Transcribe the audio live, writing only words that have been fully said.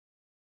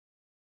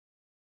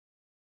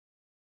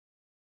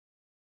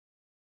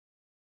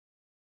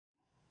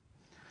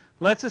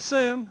let's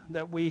assume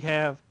that we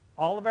have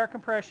all of our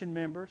compression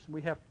members.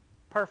 We have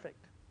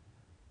perfect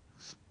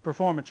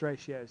performance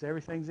ratios.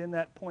 Everything's in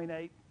that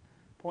 0.8,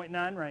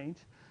 0.9 range.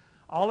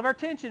 All of our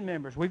tension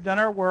members, we've done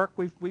our work.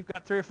 We've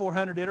got 300 or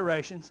 400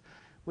 iterations.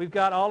 We've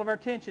got all of our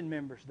tension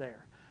members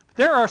there. But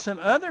there are some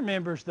other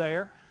members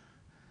there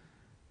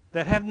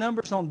that have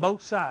numbers on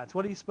both sides.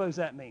 What do you suppose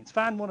that means?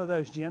 Find one of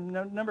those, Jim.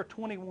 Number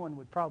 21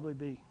 would probably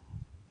be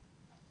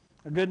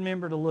a good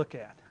member to look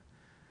at.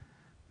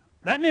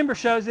 That member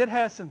shows it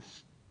has some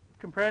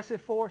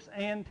compressive force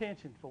and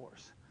tension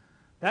force.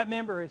 That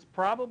member is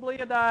probably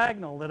a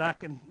diagonal that I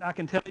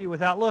can tell you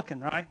without looking,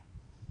 right?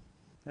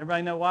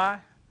 Everybody know why?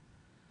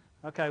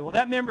 Okay, well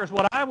that member is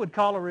what I would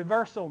call a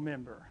reversal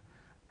member.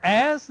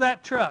 As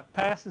that truck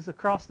passes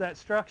across that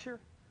structure,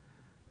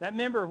 that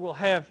member will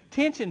have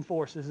tension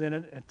forces in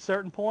it at a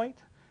certain point.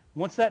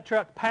 Once that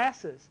truck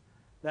passes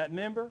that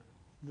member,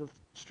 the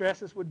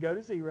stresses would go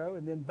to zero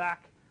and then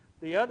back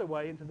the other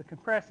way into the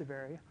compressive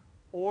area,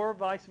 or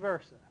vice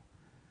versa.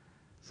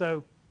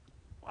 So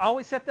I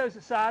always set those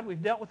aside.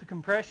 We've dealt with the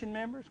compression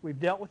members. We've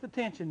dealt with the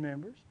tension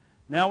members.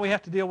 Now we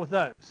have to deal with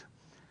those.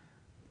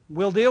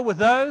 We'll deal with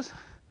those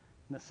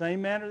in the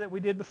same manner that we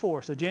did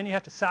before. So Jen, you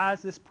have to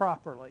size this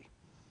properly.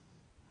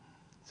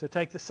 So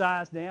take the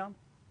size down.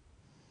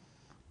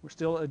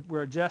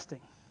 We're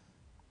adjusting.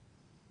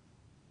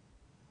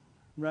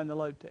 Run the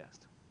load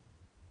test.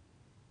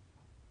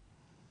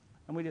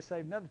 And we just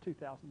saved another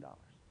 $2,000.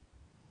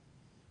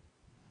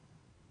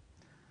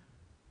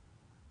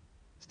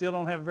 Still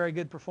don't have a very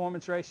good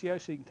performance ratio,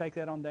 so you can take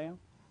that on down.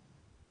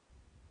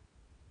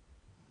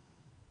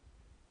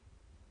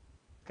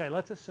 Okay,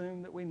 let's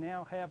assume that we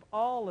now have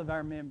all of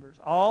our members,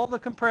 all the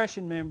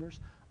compression members,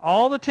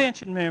 all the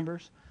tension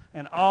members,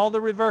 and all the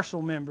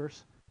reversal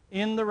members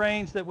in the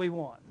range that we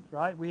want,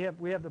 right? We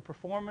have the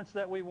performance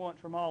that we want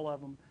from all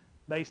of them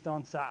based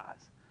on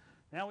size.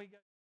 Now we go